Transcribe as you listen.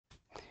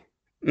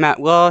Matt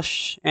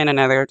Walsh and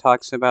another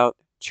talks about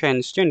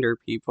transgender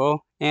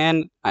people,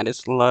 and I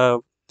just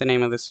love the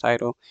name of this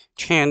title.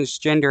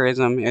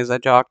 Transgenderism is a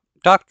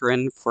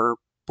doctrine for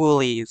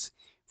bullies.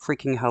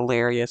 Freaking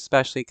hilarious,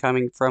 especially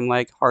coming from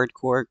like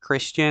hardcore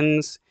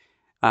Christians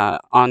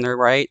on the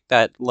right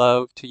that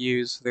love to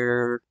use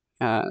their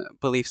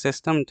belief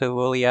system to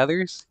bully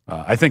others.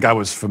 I think I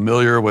was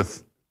familiar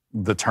with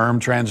the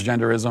term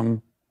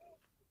transgenderism.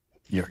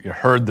 You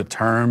heard the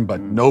term, but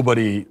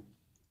nobody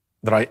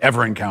that I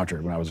ever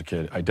encountered when I was a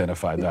kid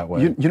identified that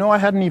way. You know, I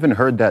hadn't even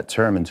heard that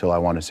term until I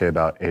want to say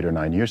about 8 or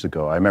 9 years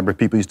ago. I remember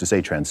people used to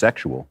say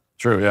transsexual.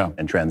 True, yeah.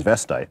 And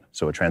transvestite.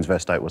 So a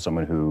transvestite was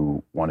someone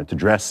who wanted to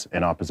dress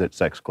in opposite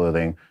sex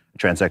clothing. A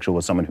transsexual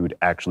was someone who'd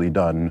actually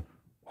done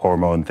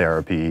hormone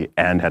therapy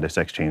and had a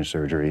sex change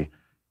surgery.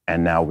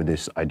 And now with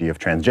this idea of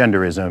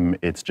transgenderism,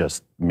 it's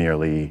just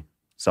merely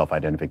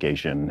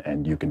self-identification,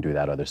 and you can do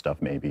that other stuff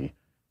maybe.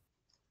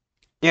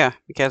 Yeah,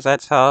 because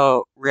that's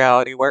how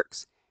reality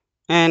works.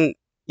 And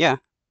yeah,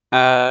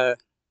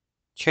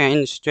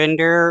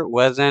 transgender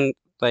wasn't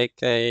like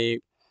a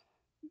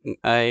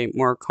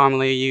more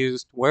commonly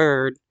used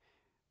word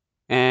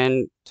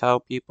until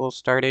people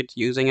started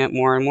using it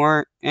more and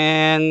more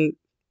and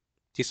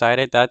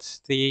decided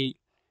that's the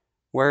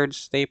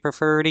words they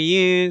prefer to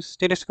use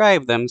to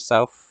describe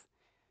themselves.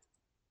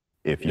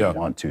 If you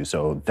want to.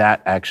 So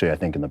that actually, I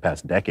think in the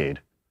past decade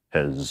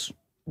has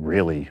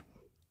really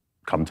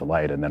come to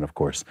light. And then of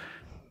course,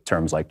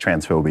 terms like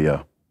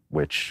transphobia,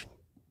 which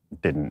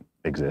didn't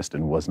exist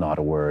and was not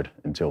a word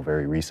until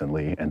very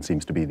recently and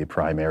seems to be the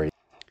primary.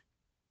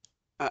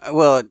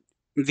 Well,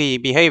 the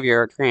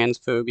behavior of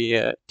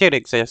transphobia did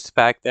exist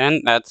back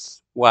then.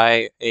 That's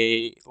why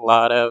a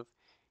lot of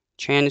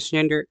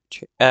transgendered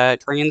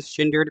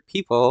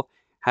people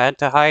had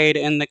to hide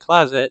in the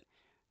closet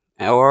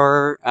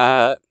or,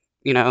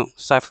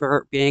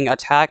 suffer being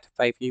attacked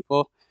by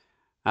people.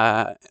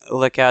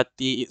 Look at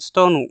the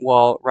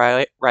Stonewall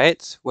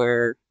riots,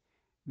 where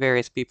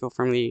various people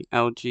from the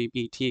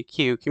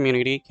LGBTQ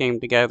community came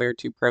together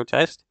to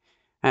protest.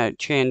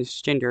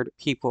 Transgendered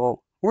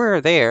people were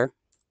there.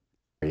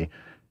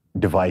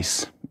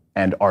 Device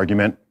and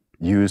argument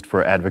used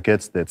for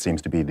advocates that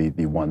seems to be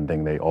the one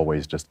thing they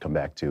always just come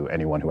back to.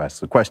 Anyone who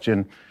asks a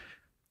question,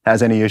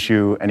 has any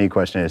issue, any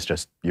question, it's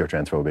just, you're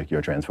transphobic,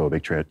 you're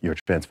transphobic, you're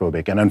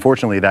transphobic. And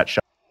unfortunately that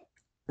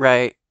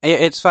Right.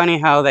 It's funny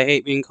how they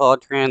hate being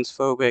called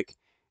transphobic,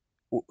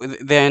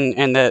 then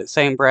in the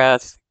same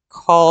breath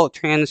call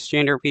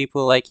transgender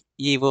people like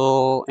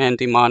evil and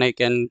demonic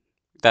and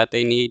that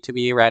they need to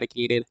be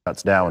eradicated.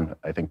 Cuts down,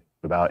 I think,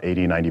 about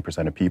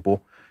 80–90% of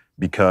people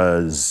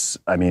because,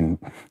 I mean,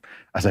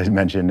 as I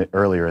mentioned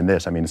earlier in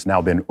this, I mean, it's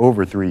now been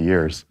over 3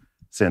 years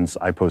since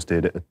I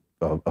posted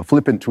a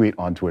flippant tweet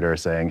on Twitter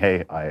saying,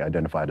 hey, I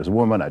identified as a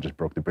woman, I just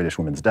broke the British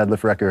women's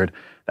deadlift record.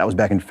 That was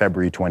back in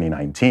February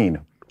 2019,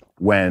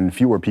 when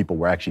fewer people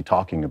were actually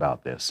talking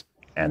about this.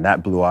 And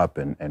that blew up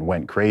and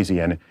went crazy.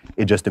 And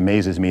it just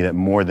amazes me that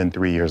more than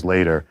 3 years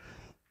later,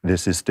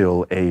 this is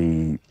still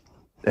a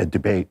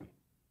debate.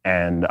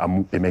 And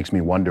it makes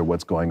me wonder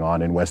what's going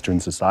on in Western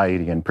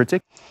society in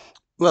particular.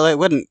 Well, it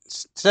wouldn't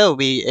still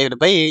be a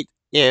debate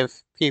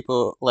if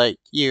people like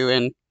you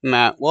and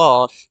Matt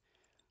Walsh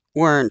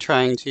weren't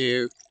trying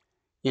to,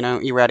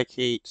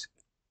 eradicate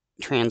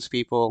trans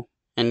people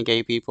and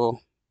gay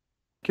people.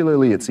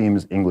 Particularly, it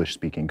seems,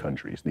 English-speaking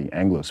countries, the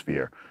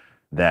Anglosphere,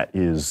 that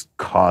is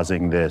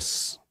causing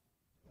this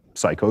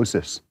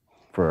psychosis,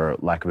 for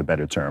lack of a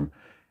better term.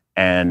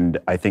 And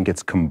I think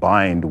it's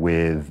combined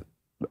with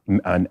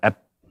a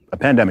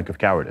pandemic of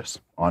cowardice,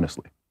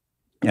 honestly.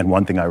 And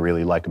one thing I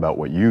really like about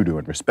what you do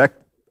and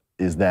respect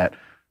is that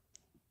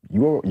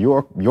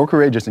you're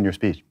courageous in your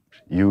speech.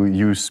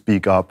 You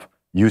speak up,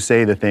 you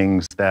say the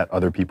things that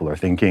other people are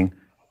thinking,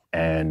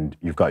 and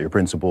you've got your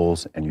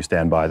principles and you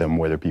stand by them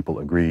whether people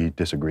agree,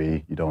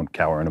 disagree. You don't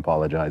cower and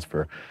apologize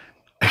for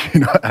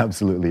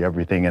absolutely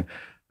everything. And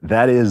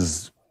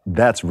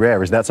that's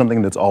rare. Is that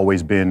something that's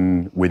always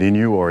been within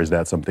you, or is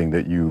that something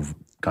that you've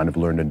kind of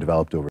learned and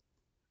developed over?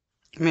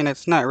 I mean,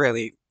 it's not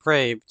really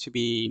brave to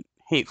be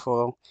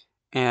hateful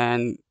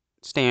and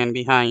stand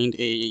behind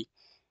a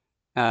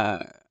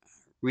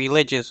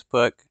religious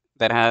book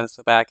that has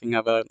the backing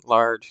of a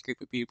large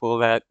group of people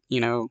that,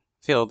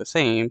 feel the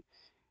same.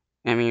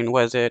 I mean,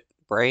 was it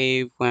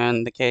brave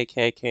when the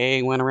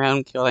KKK went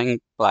around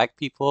killing black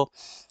people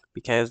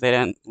because they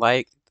didn't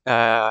like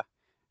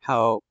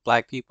how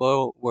black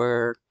people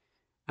were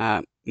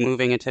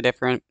moving into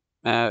different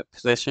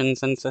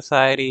positions in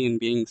society and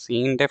being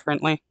seen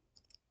differently?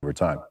 Over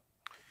time.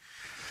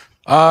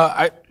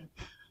 I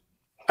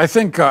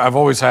think I've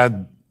always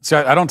had,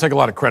 I don't take a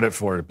lot of credit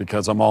for it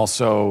because I'm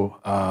also,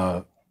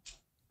 I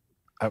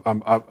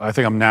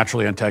think I'm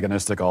naturally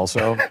antagonistic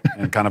also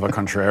and kind of a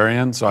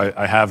contrarian. So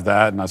I have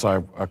that, and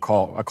so I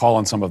call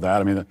on some of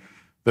that. I mean,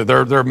 there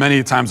are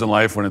many times in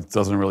life when it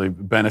doesn't really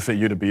benefit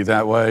you to be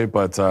that way,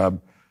 but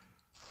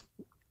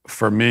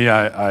for me,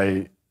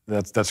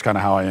 that's kind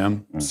of how I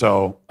am.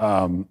 So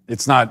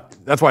it's not,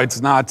 that's why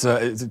it's not,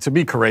 to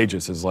be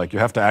courageous is like, you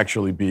have to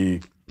actually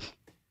be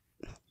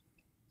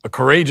a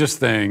courageous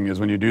thing is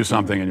when you do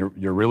something and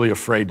you're really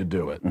afraid to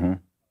do it,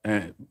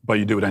 but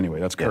you do it anyway.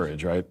 That's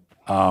courage, right?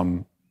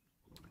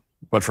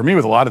 But for me,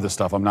 with a lot of this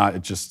stuff, I'm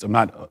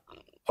not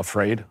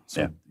afraid.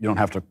 So you don't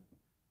have to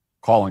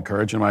call on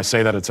courage. And when I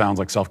say that, it sounds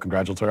like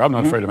self-congratulatory. I'm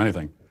not afraid of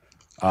anything.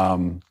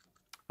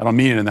 I don't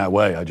mean it in that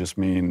way. I just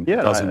mean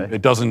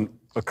it doesn't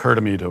occur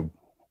to me to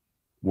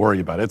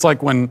worry about it. It's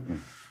like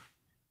when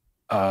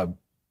a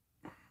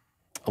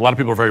lot of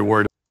people are very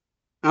worried.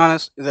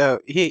 Honest though,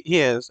 he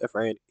is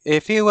afraid.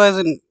 If he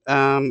wasn't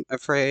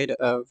afraid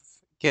of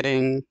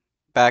getting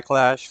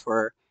backlash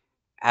for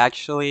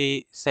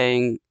actually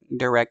saying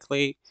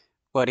directly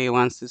what he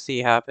wants to see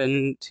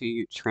happen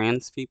to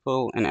trans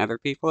people and other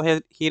people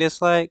he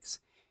dislikes,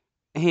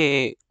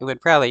 he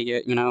would probably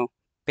get,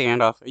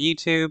 banned off of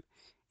YouTube,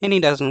 and he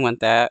doesn't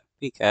want that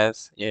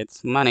because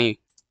it's money.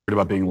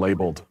 About being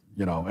labeled,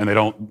 and they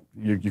don't,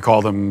 you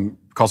call someone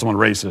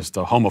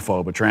racist, a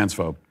homophobe, a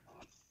transphobe.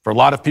 For a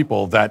lot of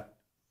people, that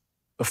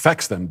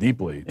affects them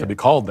deeply to be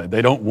called that.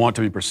 They don't want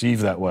to be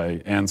perceived that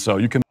way. And so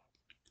you can.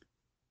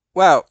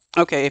 Well,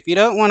 okay, if you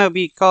don't want to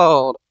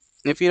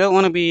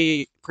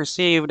be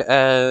perceived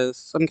as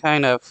some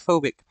kind of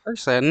phobic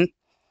person,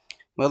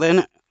 well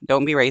then,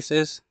 don't be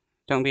racist,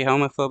 don't be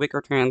homophobic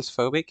or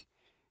transphobic,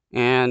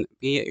 and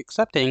be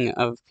accepting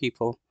of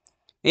people.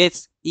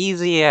 It's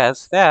easy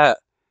as that,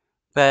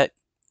 but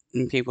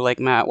people like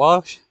Matt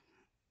Walsh,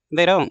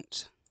 they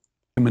don't.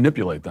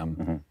 Manipulate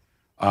them.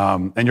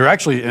 And you're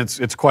actually,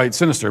 it's quite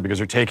sinister because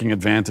you're taking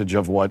advantage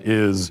of what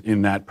is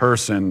in that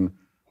person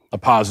a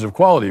positive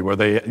quality where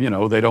they,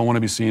 they don't want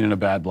to be seen in a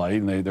bad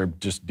light and they're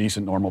just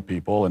decent, normal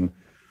people. And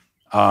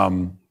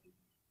then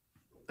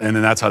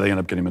that's how they end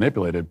up getting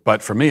manipulated.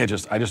 But for me, I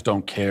just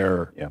don't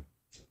care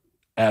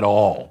at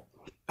all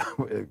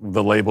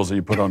the labels that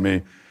you put on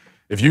me.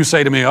 If you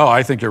say to me, "Oh,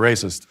 I think you're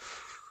racist,"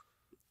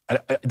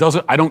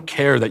 I don't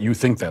care that you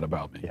think that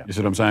about me. You see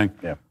what I'm saying?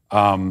 Yeah.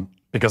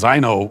 Because I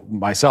know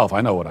myself,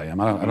 I know what I am.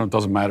 It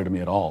doesn't matter to me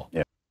at all.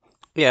 Yeah.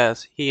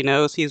 Yes, he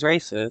knows he's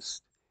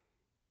racist,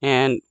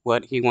 and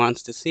what he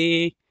wants to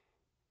see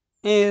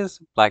is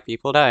black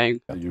people dying.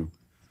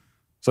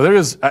 So there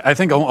is, I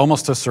think,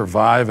 almost to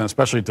survive, and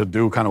especially to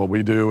do kind of what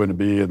we do, and to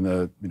be in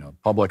the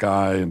public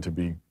eye, and to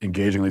be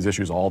engaging these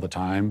issues all the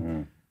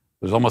time.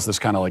 There's almost this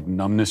kind of like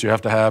numbness you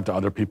have to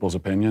other people's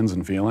opinions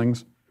and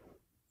feelings.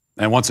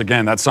 And once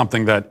again, that's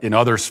something that in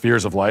other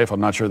spheres of life, I'm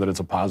not sure that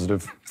it's a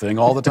positive thing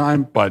all the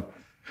time, but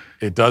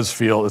it does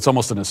feel, it's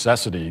almost a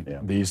necessity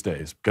these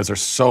days because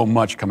there's so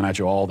much coming at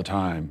you all the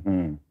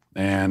time.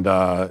 And,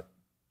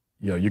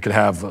 you could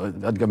have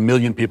a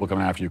million people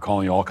coming after you,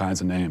 calling you all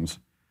kinds of names.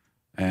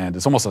 And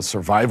it's almost a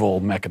survival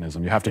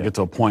mechanism. You have to get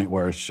to a point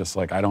where it's just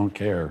like, I don't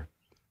care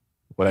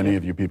what any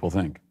of you people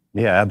think.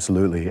 Yeah,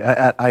 absolutely.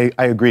 I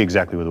agree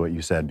exactly with what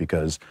you said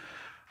because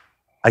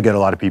I get a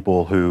lot of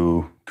people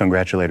who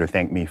congratulate or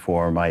thank me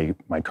for my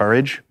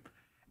courage.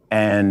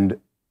 And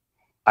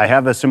I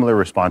have a similar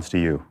response to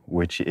you,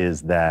 which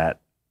is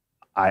that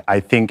I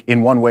think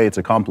in one way it's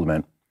a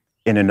compliment.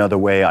 In another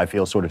way, I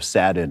feel sort of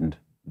saddened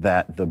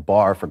that the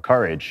bar for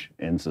courage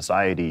in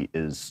society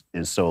is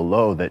so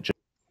low that just...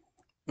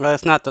 Well,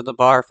 it's not that the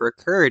bar for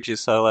courage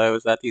is so low,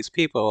 it's that these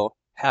people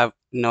have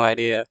no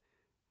idea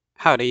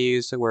how to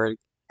use the word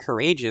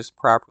courageous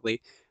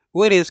properly.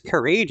 What is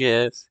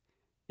courageous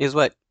is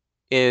what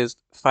is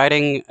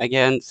fighting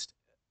against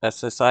a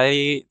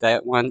society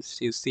that wants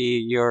to see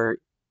your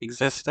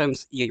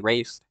existence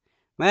erased.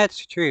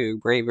 That's true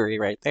bravery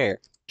right there.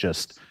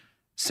 Just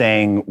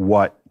saying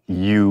what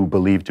you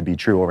believe to be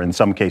true, or in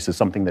some cases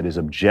something that is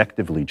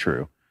objectively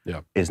true,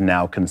 is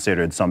now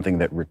considered something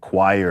that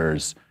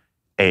requires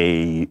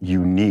a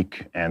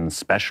unique and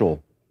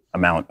special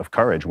amount of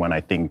courage, when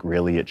I think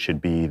really it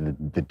should be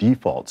the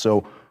default.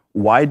 So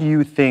why do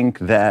you think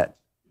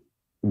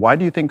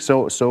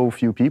so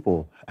few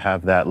people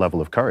have that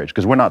level of courage?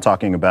 Because we're not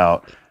talking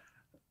about,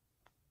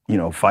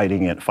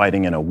 fighting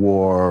in a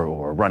war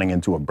or running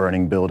into a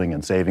burning building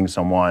and saving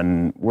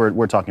someone.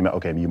 We're talking about,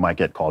 okay, you might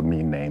get called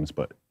mean names,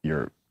 but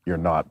you're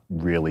not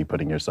really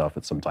putting yourself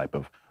at some type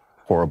of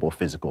horrible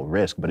physical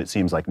risk. But it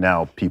seems like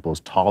now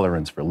people's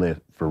tolerance for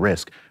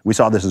risk, we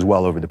saw this as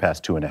well over the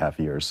past 2.5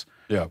 years.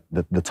 Yeah,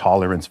 the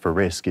tolerance for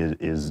risk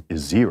is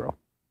zero.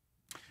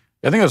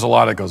 I think there's a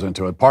lot that goes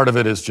into it. Part of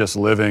it is just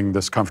living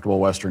this comfortable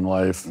Western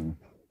life,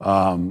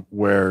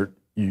 where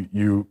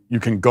you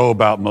can go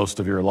about most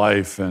of your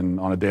life and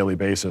on a daily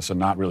basis and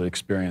not really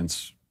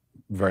experience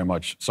very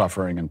much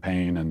suffering and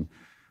pain. And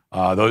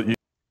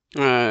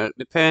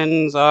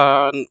depends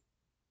on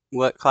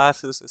what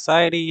class of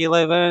society you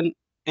live in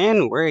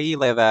and where you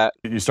live at.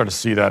 You start to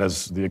see that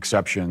as the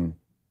exception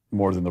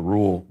more than the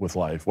rule with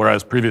life.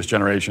 Whereas previous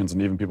generations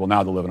and even people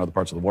now that live in other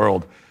parts of the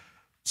world,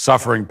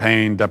 suffering,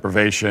 pain,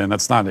 deprivation,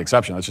 that's not an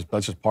exception.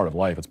 That's just part of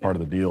life. It's part of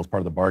the deal. It's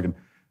part of the bargain.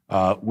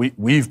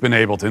 We've been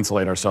able to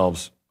insulate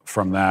ourselves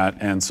from that.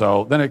 And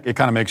so then it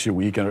kind of makes you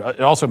weak. And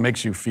it also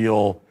makes you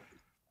feel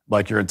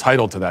like you're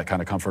entitled to that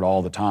kind of comfort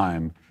all the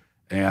time.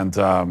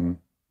 And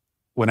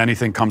when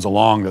anything comes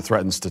along that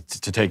threatens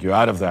to take you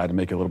out of that and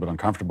make you a little bit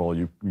uncomfortable,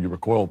 you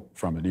recoil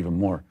from it even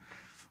more.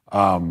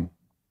 And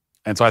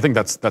so I think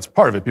that's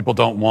part of it. People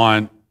don't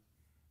want,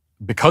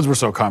 because we're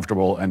so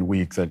comfortable and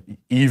weak, that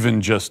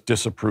even just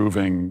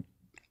disapproving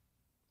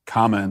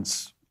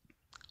comments,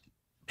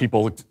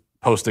 people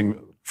posting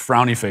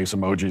frowny face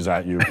emojis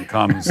at you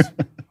becomes,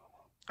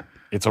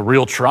 it's a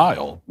real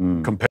trial.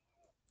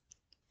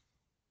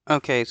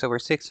 Okay, so we're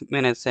 6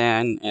 minutes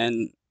in,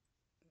 and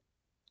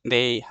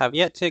they have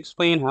yet to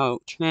explain how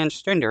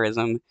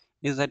transgenderism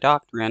is a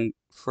doctrine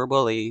for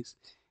bullies.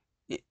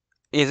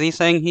 Is he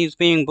saying he's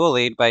being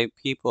bullied by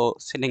people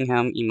sending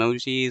him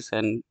emojis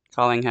and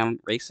calling him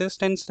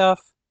racist and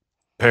stuff?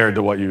 Compared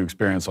to what you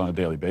experience on a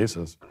daily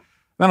basis.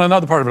 Then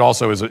another part of it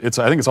also is, I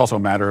think it's also a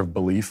matter of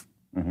belief.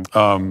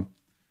 And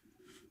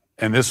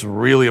this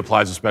really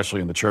applies especially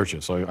in the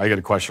churches. So I get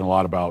a question a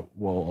lot about,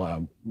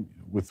 well,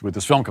 with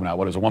this film coming out,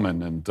 what is a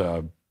woman?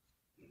 And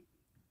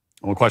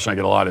one question I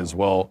get a lot is,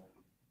 well,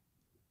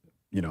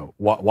 you know,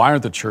 why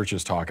aren't the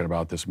churches talking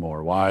about this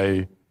more?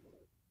 Why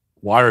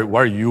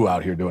are you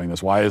out here doing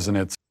this? Why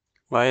isn't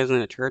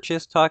the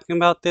churches talking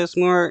about this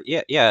more?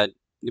 Yeah.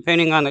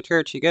 Depending on the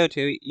church you go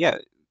to, yeah,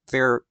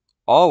 they're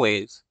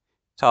always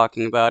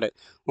talking about it.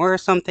 Or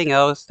something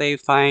else they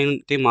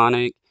find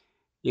demonic.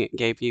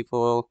 Gay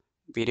people,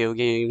 video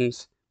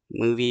games,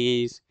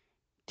 movies,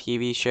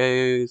 TV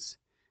shows,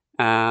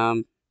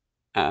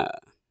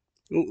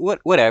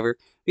 whatever.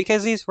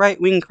 Because these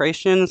right-wing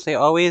Christians, they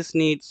always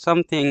need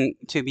something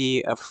to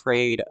be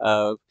afraid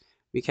of.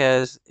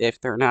 Because if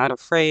they're not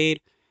afraid,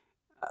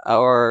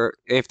 or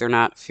if they're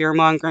not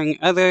fear-mongering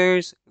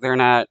others, they're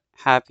not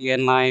happy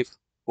in life.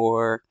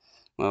 Or,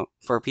 well,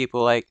 for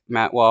people like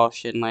Matt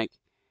Walsh and like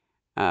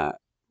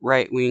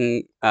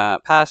right-wing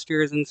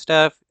pastors and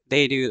stuff,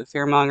 they do the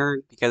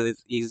fear-mongering because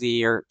it's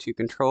easier to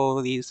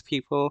control these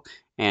people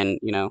and,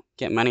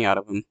 get money out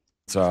of them.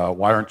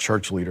 why aren't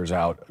church leaders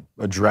out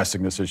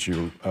addressing this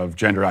issue of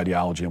gender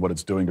ideology and what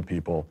it's doing to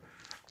people?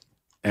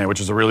 And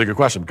which is a really good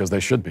question, because they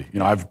should be. You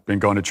know, I've been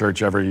going to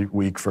church every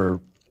week for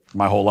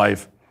my whole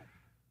life.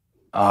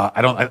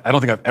 I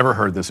don't think I've ever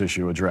heard this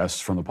issue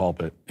addressed from the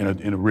pulpit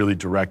in a really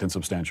direct and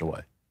substantial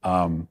way.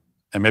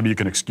 And maybe you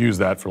can excuse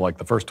that for like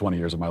the first 20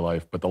 years of my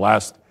life, but the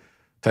last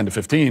 10 to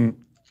 15,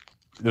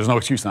 there's no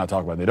excuse not to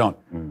talk about it. They don't.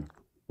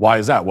 Why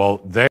is that?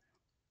 Well,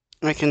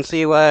 I can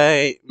see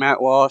why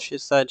Matt Walsh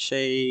is such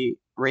a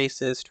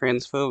racist,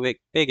 transphobic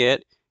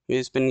bigot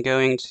who's been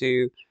going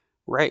to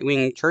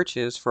right-wing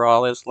churches for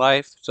all his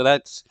life, so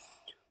that's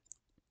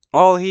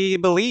all he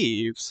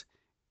believes.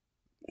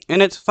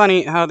 And it's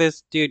funny how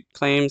this dude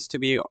claims to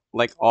be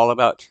like all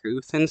about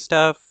truth and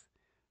stuff,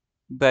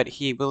 but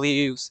he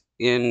believes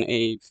in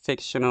a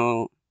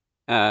fictional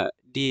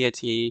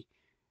deity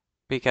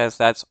because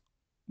that's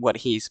what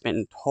he's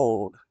been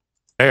told.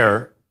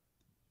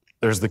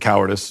 there's the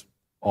cowardice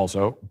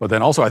also, but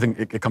then also I think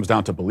it comes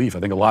down to belief. I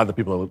think a lot of the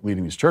people that are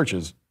leading these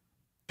churches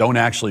don't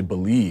actually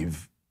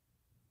believe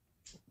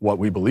what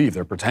we believe.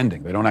 They're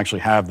pretending. They don't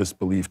actually have this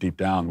belief deep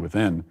down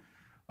within.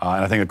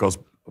 And I think it goes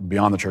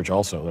beyond the church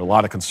also. There are a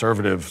lot of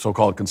conservative,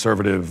 so-called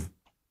conservative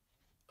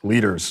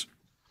leaders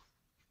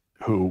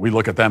who we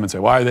look at them and say,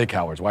 why are they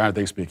cowards? Why aren't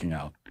they speaking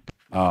out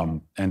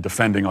and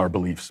defending our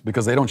beliefs?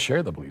 Because they don't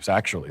share the beliefs,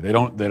 actually. They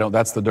don't,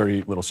 that's the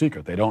dirty little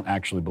secret. They don't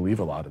actually believe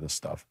a lot of this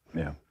stuff.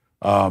 Yeah.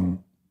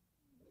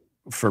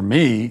 For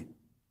me,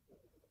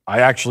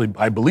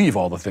 I believe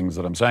all the things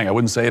that I'm saying. I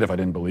wouldn't say it if I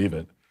didn't believe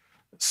it.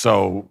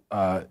 So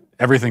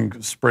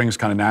everything springs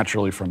kind of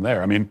naturally from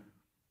there. I mean,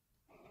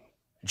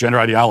 gender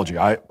ideology,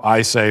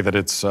 I say that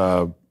it's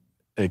a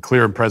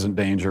clear and present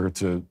danger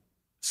to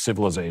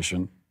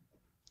civilization.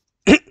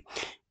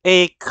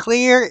 A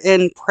clear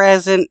and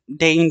present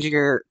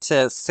danger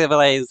to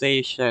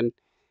civilization.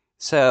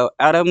 So,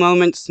 at a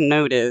moment's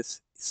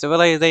notice,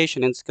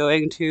 civilization is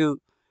going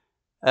to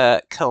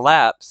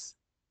collapse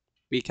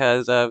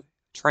because of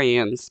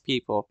trans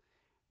people.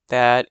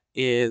 That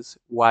is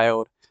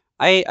wild.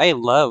 I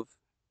love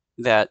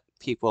that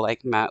people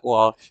like Matt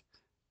Walsh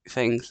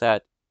think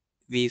that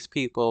these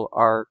people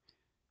are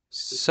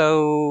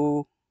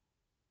so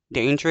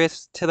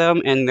dangerous to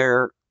them and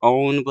their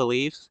own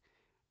beliefs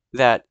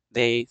that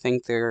they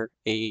think they're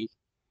a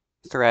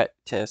threat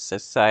to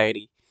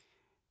society.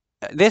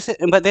 But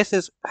this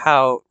is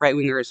how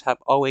right-wingers have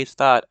always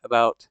thought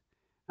about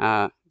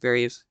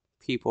various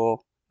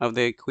people of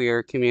the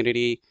queer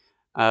community.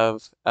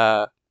 Of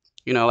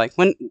like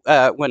when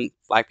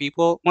black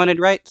people wanted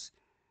rights,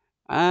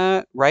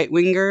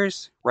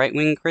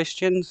 right-wing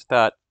Christians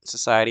thought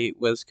society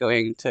was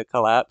going to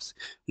collapse.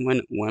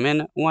 When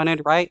women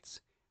wanted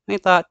rights, they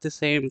thought the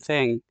same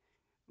thing.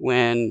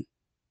 When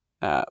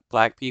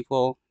black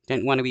people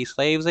didn't want to be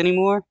slaves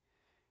anymore,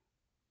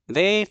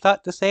 they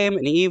thought the same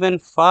and even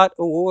fought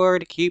a war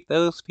to keep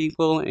those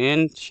people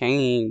in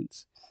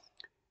chains.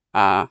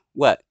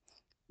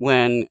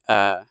 When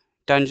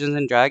Dungeons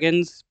and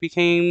Dragons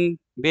became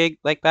big,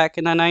 like back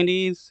in the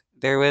 90s,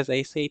 there was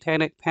a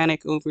satanic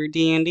panic over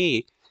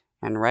D&D,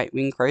 and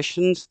right-wing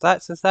Christians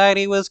thought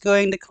society was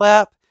going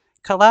to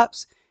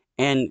collapse,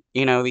 And,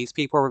 these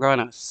people were going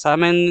to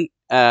summon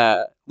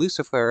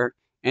Lucifer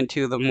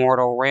into the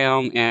mortal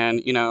realm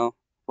and,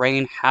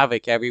 rain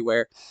havoc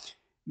everywhere.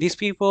 These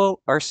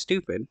people are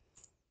stupid.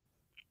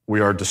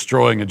 We are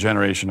destroying a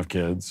generation of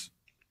kids.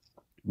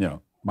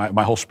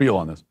 My whole spiel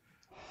on this.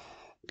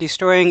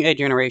 Destroying a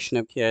generation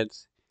of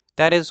kids.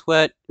 That is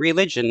what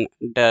religion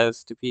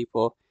does to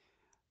people.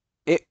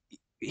 It,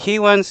 he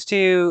wants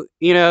to,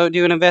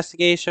 do an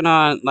investigation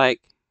on,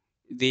 like,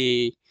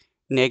 the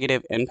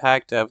negative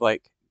impact of,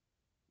 like,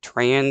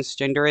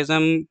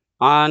 transgenderism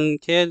on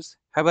kids.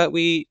 How about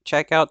we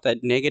check out the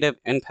negative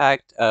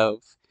impact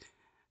of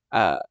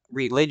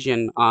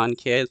religion on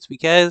kids?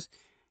 Because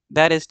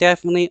that is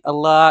definitely a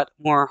lot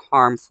more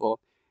harmful.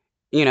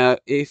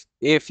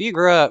 If you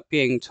grow up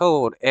being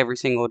told every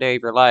single day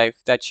of your life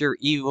that you're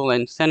evil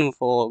and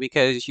sinful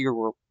because you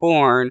were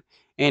born,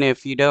 and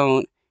if you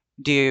don't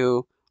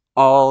do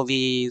all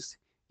these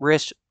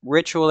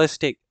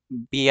ritualistic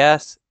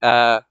BS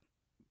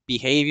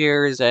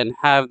behaviors and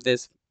have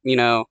this,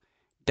 dumb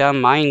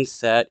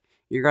mindset,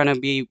 you're going to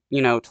be,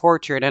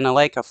 tortured in a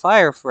lake of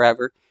fire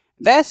forever.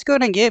 That's going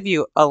to give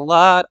you a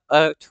lot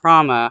of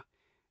trauma.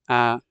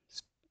 Uh,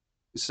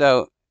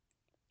 so,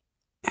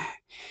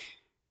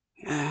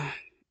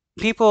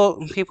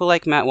 people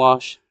like Matt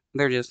Walsh,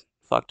 they're just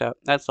fucked up.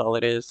 That's all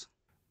it is.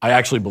 I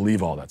actually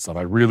believe all that stuff.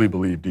 I really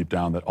believe deep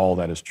down that all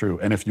that is true.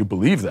 And if you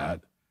believe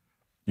that,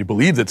 you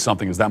believe that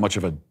something is that much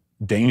of a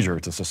danger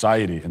to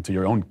society and to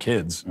your own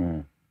kids,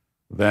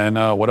 then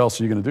what else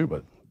are you going to do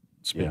but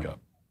speak up?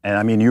 And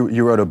I mean,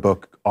 you wrote a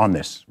book on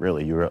this,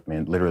 really. You wrote,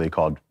 literally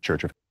called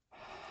Church of.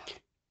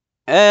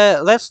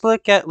 Let's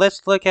look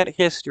at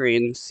history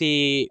and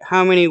see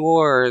how many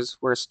wars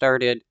were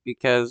started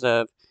because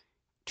of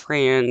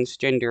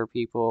transgender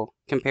people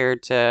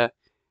compared to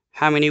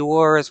how many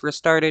wars were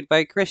started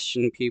by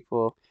Christian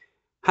people.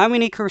 How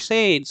many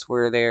crusades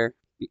were there?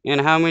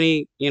 And how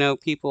many,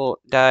 people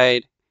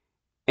died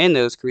in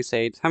those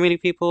crusades? How many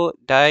people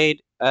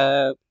died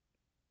during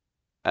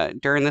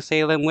the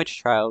Salem witch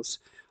trials?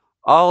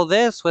 All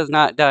this was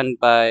not done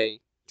by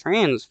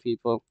trans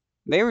people.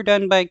 They were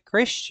done by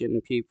Christian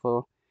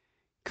people.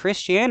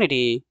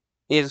 Christianity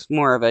is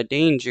more of a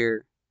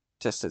danger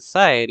to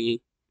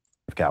society.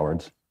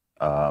 Cowards.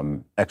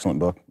 Excellent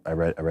book. I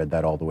read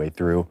that all the way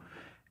through,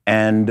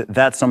 and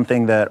that's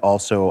something that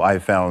also I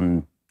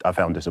found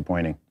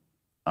disappointing.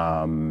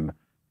 And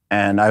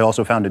I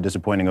also found it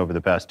disappointing over the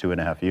past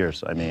 2.5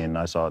 years. I mean,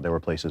 I saw there were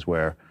places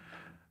where,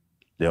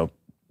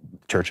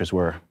 churches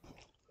were.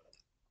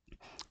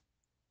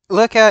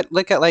 Look at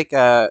like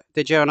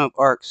the Joan of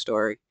Arc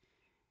story.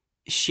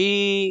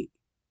 She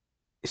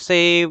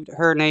saved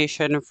her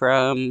nation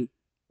from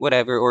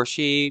whatever, or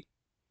she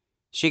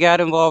got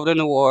involved in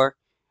the war,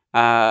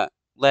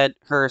 led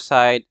her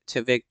side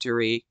to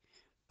victory,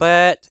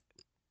 but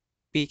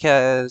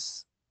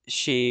because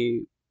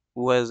she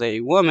was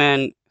a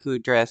woman who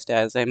dressed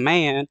as a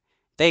man,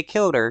 they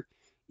killed her,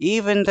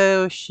 even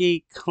though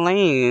she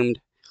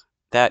claimed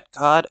that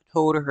God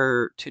told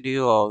her to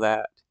do all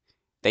that.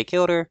 They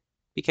killed her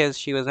because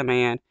she was a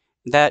man.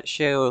 That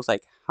shows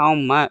like how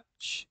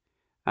much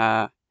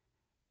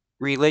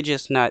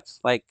religious nuts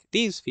like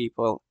these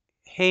people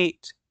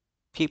hate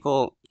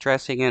people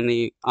dressing in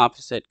the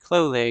opposite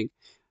clothing,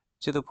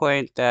 to the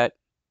point that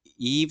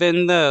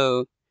even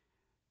though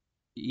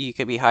you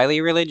could be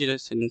highly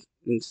religious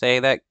and say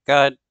that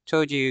God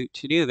told you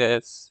to do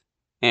this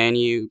and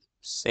you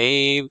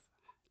save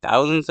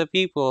thousands of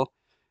people,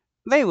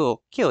 they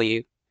will kill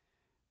you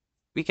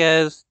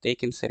because they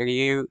consider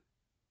you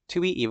to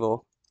be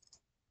evil.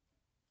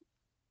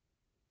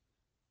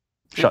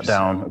 Shut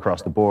down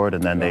across the board,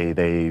 and then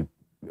they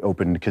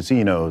opened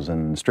casinos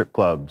and strip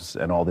clubs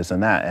and all this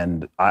and that.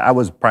 And I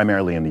was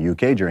primarily in the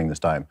UK during this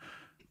time,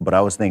 but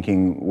I was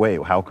thinking,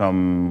 wait, how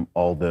come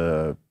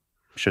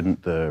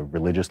shouldn't the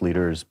religious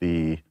leaders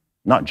be,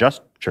 not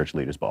just church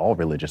leaders, but all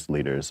religious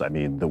leaders? I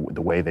mean, the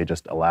way they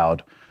just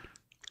allowed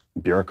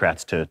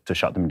bureaucrats to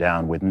shut them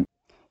down wouldn't.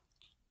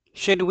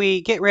 Should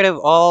we get rid of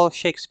all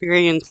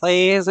Shakespearean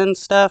plays and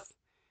stuff?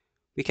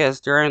 Because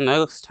during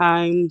those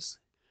times,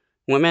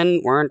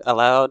 women weren't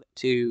allowed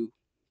to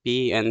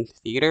be in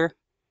theater.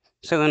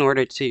 So in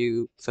order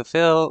to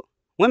fulfill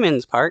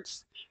women's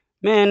parts,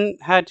 men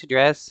had to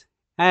dress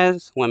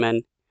as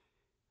women.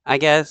 I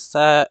guess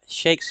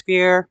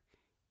Shakespeare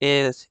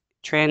is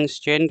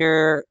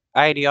transgender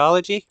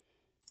ideology.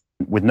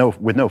 With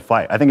no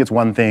fight. I think it's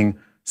one thing,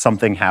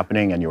 something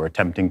happening and you're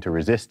attempting to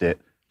resist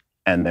it,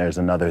 and there's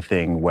another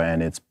thing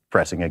when it's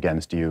pressing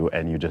against you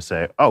and you just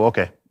say, oh,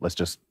 okay, let's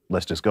just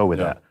go with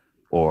that.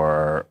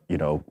 Or,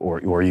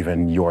 or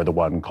even you're the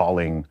one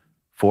calling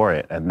for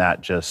it. And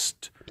that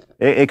just,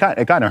 it kind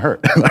of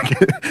hurt.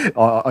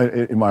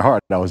 Like in my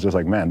heart, I was just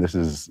like, man, this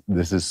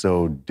is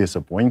so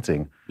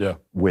disappointing. Yeah.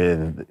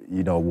 With,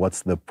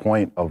 what's the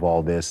point of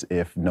all this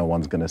if no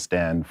one's going to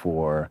stand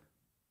for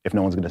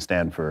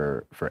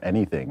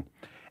anything?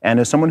 And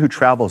as someone who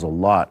travels a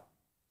lot,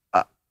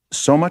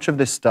 so much of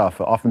this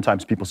stuff,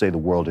 oftentimes people say the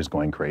world is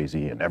going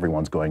crazy and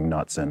everyone's going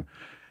nuts. And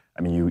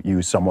I mean,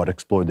 you somewhat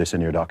explored this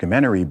in your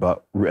documentary,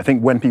 but I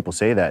think when people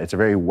say that, it's a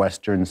very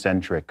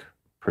Western-centric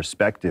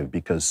perspective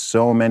because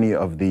so many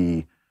of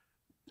the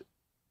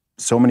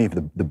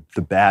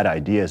bad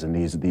ideas and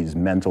these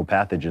mental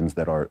pathogens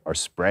that are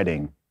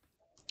spreading.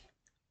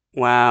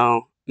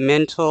 Wow,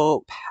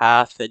 mental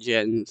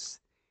pathogens.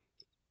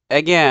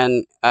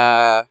 Again,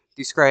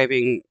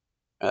 describing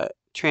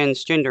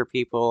transgender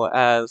people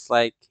as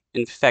like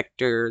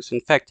infectors,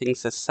 infecting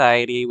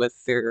society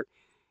with their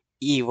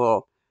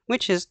evil,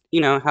 which is,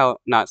 how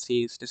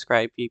Nazis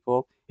describe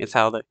people. It's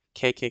how the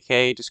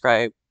KKK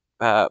describe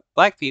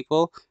black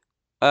people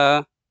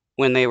uh,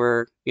 when they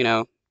were,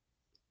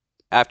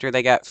 after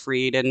they got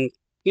freed and,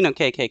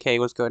 KKK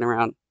was going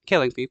around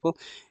killing people.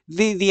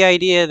 The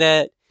idea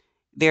that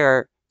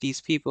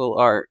these people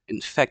are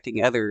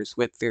infecting others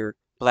with their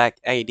black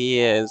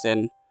ideas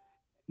and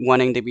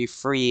wanting to be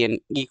free and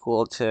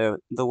equal to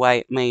the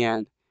white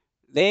man.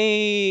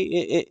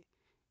 It's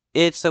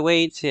a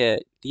way to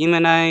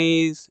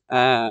demonize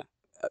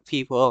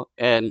people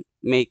and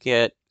make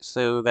it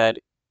so that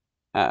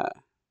uh,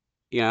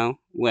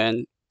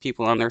 when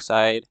people on their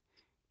side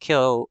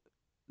kill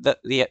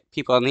the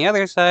people on the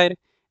other side,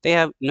 they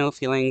have no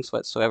feelings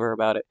whatsoever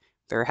about it.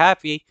 They're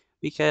happy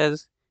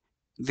because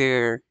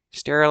they're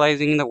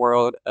sterilizing the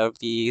world of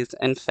these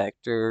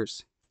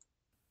infectors.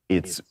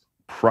 It's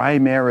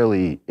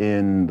primarily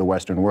in the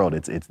Western world.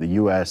 It's the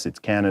US, it's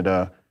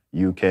Canada,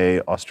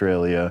 UK,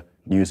 Australia,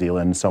 New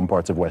Zealand, some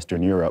parts of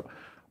Western Europe.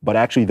 But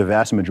actually, the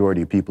vast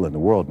majority of people in the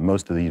world,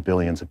 most of these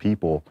billions of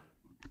people,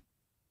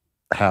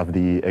 have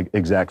the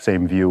exact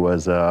same view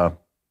as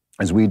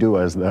we do,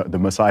 as the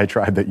Maasai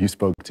tribe that you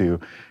spoke to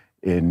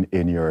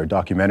in your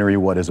documentary,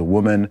 What is a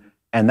Woman?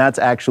 And that's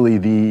actually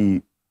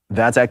the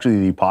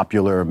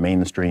popular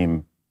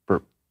mainstream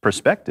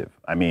perspective.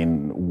 I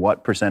mean,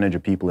 what percentage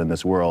of people in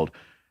this world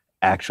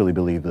actually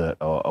believe that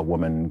a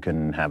woman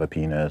can have a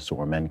penis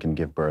or men can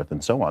give birth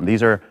and so on?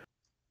 These are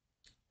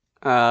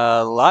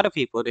A lot of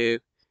people do.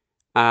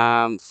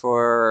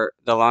 For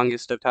the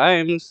longest of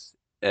times,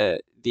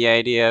 the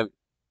idea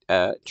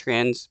of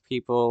trans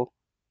people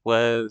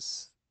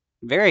was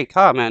very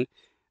common.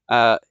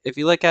 If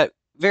you look at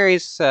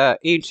various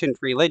ancient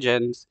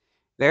religions,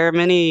 there are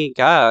many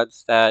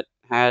gods that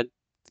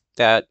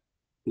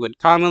would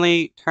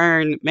commonly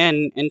turn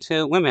men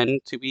into women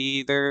to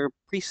be their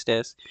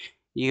priestess.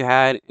 You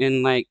had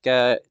in like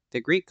the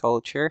Greek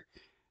culture,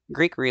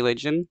 Greek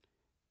religion,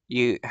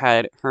 you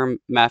had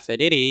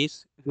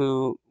Hermaphrodites,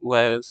 who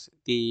was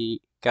the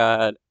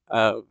god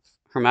of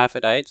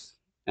hermaphrodites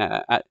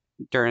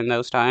during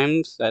those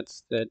times.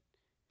 That's the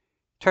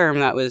term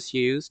that was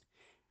used.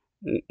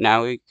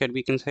 Now he could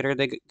be considered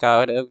the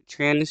god of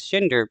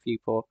transgender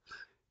people.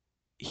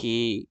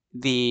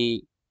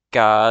 The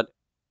god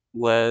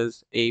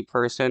was a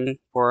person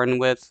born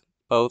with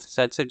both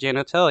sets of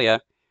genitalia.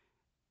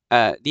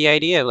 The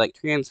idea of like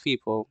trans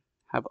people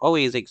have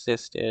always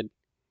existed,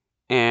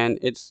 and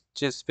it's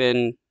just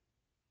been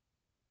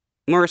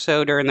more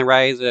so during the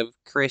rise of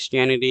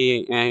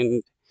Christianity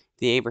and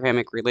the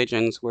Abrahamic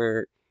religions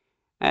where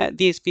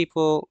these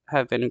people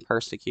have been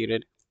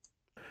persecuted.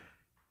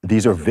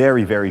 these are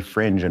very, very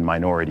fringe and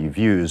minority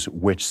views,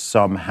 which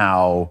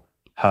somehow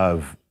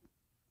have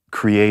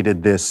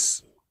created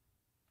this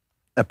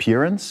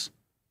appearance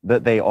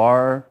that they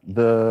are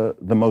the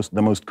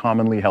most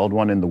commonly held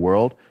one in the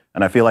world.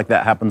 And I feel like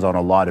that happens on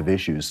a lot of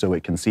issues. So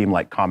it can seem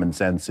like common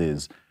sense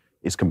is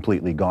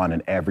completely gone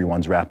and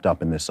everyone's wrapped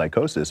up in this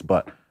psychosis.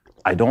 But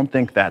I don't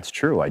think that's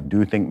true. I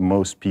do think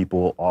most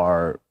people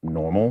are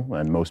normal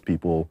and most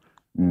people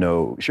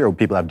know, sure,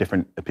 people have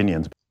different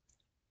opinions.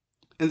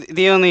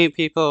 The only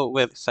people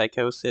with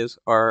psychosis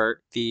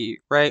are the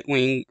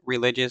right-wing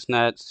religious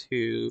nuts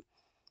who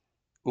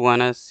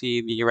want to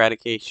see the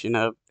eradication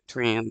of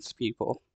trans people.